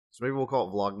So maybe we'll call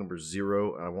it vlog number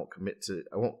 0. And I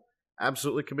won't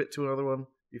absolutely commit to another one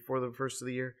before the first of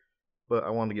the year, but I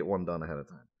wanted to get one done ahead of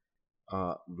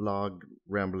time. Vlog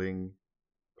rambling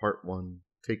part 1,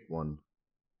 take 1.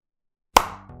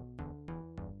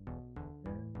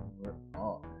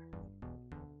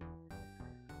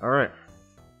 All right,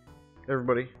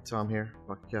 everybody, Tom here,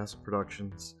 Bucket Castle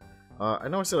Productions. I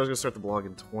know I said I was going to start the blog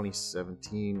in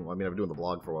 2017. Well, I mean, I've been doing the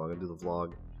blog for a while. I'm going to do the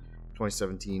vlog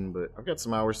 2017, but I've got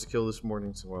some hours to kill this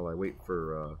morning, so while I wait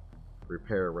for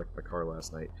repair, I wrecked my car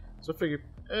last night. So I figured,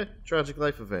 tragic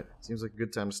life event. Seems like a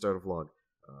good time to start a vlog.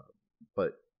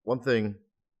 But one thing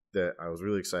that I was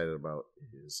really excited about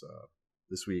is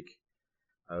this week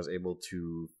I was able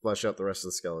to flesh out the rest of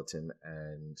the skeleton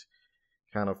and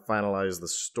kind of finalize the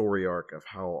story arc of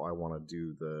how I want to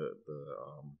do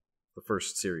the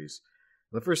first series.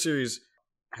 And the first series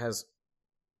has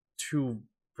 2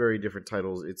 very different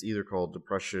titles. It's either called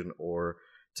Depression or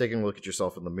Taking a Look at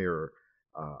Yourself in the Mirror.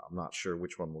 I'm not sure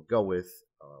which one we'll go with.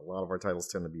 A lot of our titles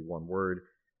tend to be one word,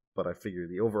 but I figure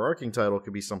the overarching title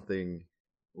could be something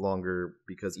longer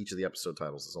because each of the episode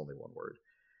titles is only one word.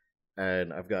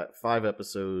 And I've got 5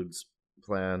 episodes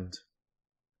planned.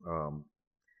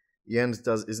 The end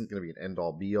isn't going to be an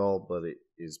end-all be-all, but it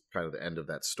is kind of the end of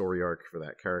that story arc for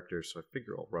that character. So I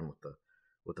figure I'll run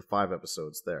with the 5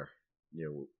 episodes there,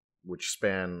 which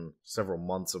span several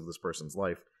months of this person's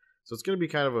life. So it's going to be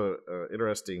kind of a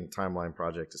interesting timeline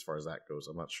project as far as that goes.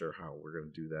 I'm not sure how we're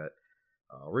going to do that.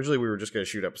 Originally, we were just going to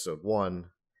shoot episode 1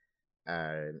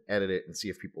 and edit it and see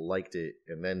if people liked it,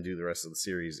 and then do the rest of the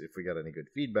series if we got any good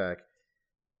feedback.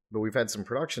 But we've had some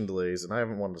production delays, and I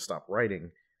haven't wanted to stop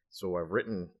writing, so I've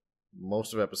written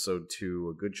most of episode 2,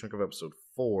 a good chunk of episode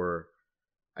 4.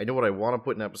 I know what I want to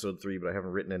put in episode 3, but I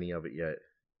haven't written any of it yet.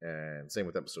 And same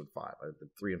with episode 5.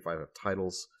 3 and 5 have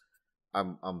titles.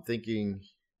 I'm thinking,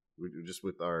 just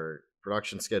with our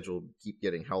production schedule keep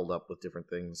getting held up with different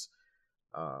things,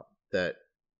 that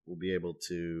we'll be able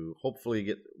to hopefully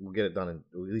get it done,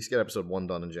 we'll at least get episode 1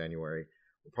 done in January.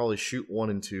 We'll probably shoot 1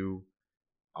 and 2.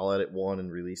 I'll edit 1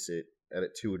 and release it,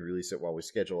 edit 2 and release it while we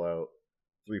schedule out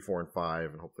 3, 4, and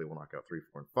 5, and hopefully we'll knock out 3,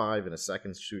 4, and 5 in a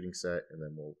second shooting set, and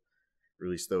then we'll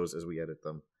release those as we edit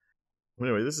them.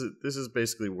 Anyway, this is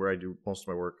basically where I do most of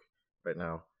my work right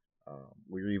now.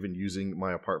 We're even using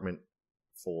my apartment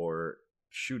for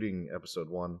shooting episode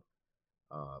 1.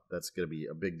 That's going to be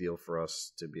a big deal for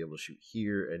us to be able to shoot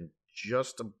here, and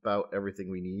just about everything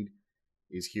we need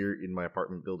is here in my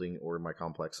apartment building or in my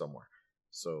complex somewhere.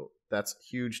 So that's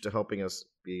huge to helping us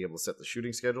be able to set the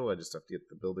shooting schedule. I just have to get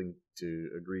the building to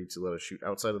agree to let us shoot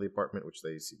outside of the apartment, which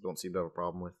they don't seem to have a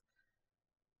problem with.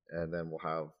 And then we'll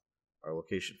have our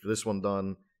location for this one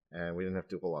done, and we didn't have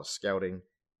to do a whole lot of scouting.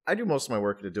 I do most of my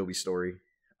work in Adobe Story.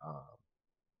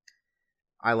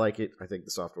 I like it. I think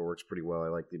the software works pretty well. I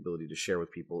like the ability to share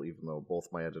with people, even though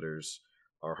both my editors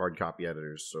are hard copy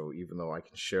editors. So even though I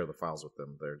can share the files with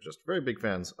them, they're just very big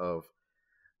fans of,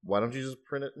 why don't you just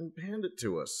print it and hand it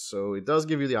to us? So it does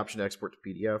give you the option to export to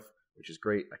PDF, which is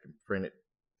great. I can print it,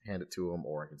 hand it to them,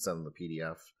 or I can send them the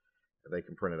PDF. And they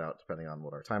can print it out depending on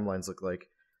what our timelines look like.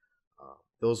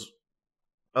 Those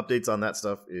updates on that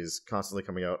stuff is constantly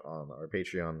coming out on our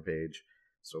Patreon page.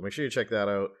 So make sure you check that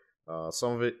out.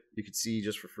 Some of it you can see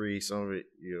just for free. Some of it,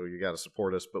 you got to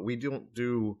support us. But we don't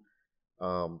do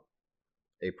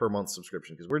a per month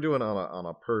subscription because we're doing on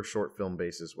a per short film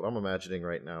basis. What I'm imagining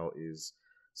right now is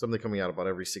something coming out about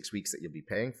every 6 weeks that you'll be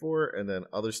paying for, and then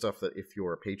other stuff that if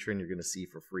you're a patron, you're going to see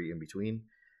for free in between.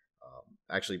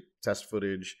 Actually, test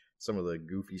footage, some of the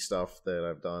goofy stuff that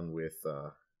I've done with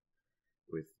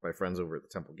my friends over at the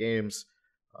Temple Games.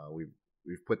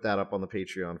 We've put that up on the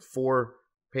Patreon for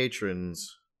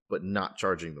patrons, but not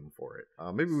charging them for it.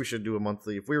 Maybe we should do a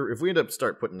monthly. If we end up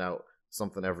start putting out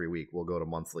something every week, we'll go to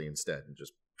monthly instead, and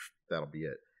just that'll be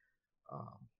it.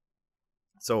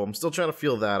 So I'm still trying to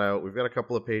feel that out. We've got a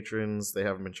couple of patrons. They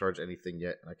haven't been charged anything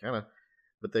yet. And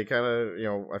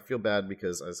I feel bad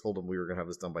because I told them we were going to have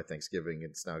this done by Thanksgiving.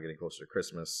 It's now getting closer to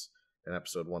Christmas, and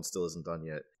episode 1 still isn't done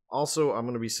yet. Also, I'm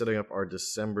going to be setting up our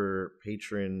December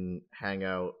patron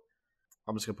hangout.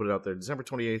 I'm just going to put it out there. December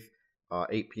 28th,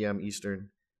 8 p.m. Eastern.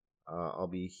 I'll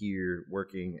be here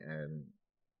working, and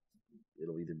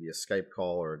it'll either be a Skype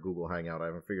call or a Google Hangout. I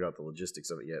haven't figured out the logistics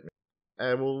of it yet.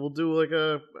 And we'll do like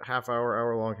a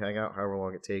hour-long hangout, however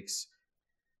long it takes.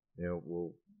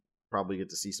 We'll probably get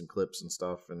to see some clips and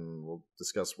stuff, and we'll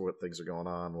discuss what things are going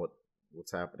on,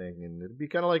 what's happening, and it'll be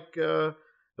kind of like a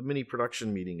mini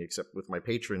production meeting, except with my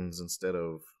patrons instead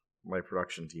of my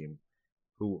production team,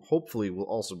 who hopefully will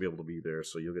also be able to be there,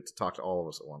 so you'll get to talk to all of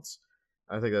us at once.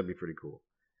 I think that'd be pretty cool.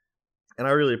 And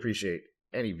I really appreciate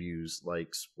any views,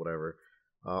 likes, whatever.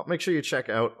 Make sure you check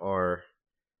out our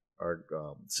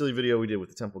silly video we did with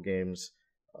the Temple Games.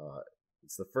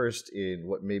 It's the first in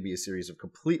what may be a series of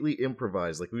completely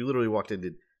improvised. Like, we literally walked in,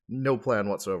 did no plan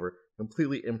whatsoever,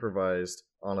 completely improvised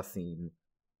on a theme.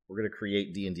 We're going to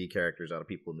create D&D characters out of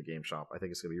people in the game shop. I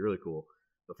think it's going to be really cool.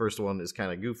 The first one is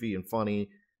kind of goofy and funny,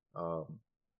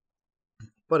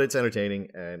 but it's entertaining,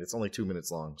 and it's only 2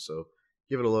 minutes long. So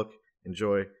give it a look.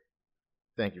 Enjoy.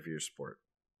 Thank you for your support.